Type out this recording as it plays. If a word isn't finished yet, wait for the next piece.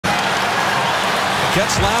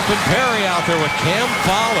Getzlaf and Perry out there with Cam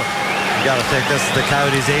Fowler. You got to think this is the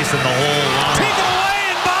Coyotes ace in the whole line. Take it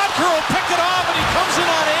away, and Boedker will pick it off, and he comes in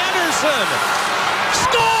on Andersen.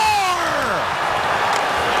 Score!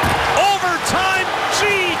 Overtime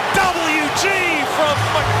GWG from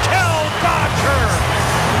Mikkel Boedker.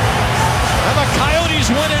 And the Coyotes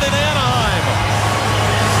win it in Anaheim.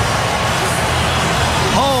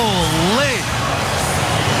 Holy!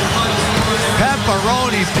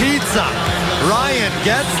 Pepperoni pizza. Ryan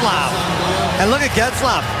Getzlaf. And look at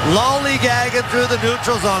Getzlaf. Lollygagging through the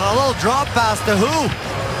neutral zone. A little drop pass to who?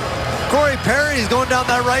 Corey Perry's going down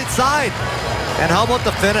that right side. And how about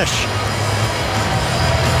the finish?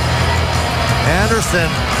 Andersen.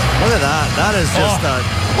 Look at that. That is just a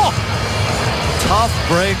tough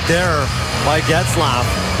break there by Getzlaf.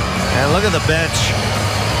 And look at the bench.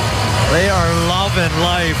 They are loving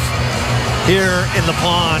life here in the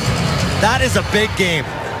pond. That is a big game.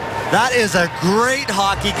 That is a great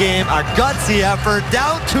hockey game, a gutsy effort,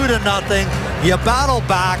 down 2-0. You battle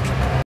back.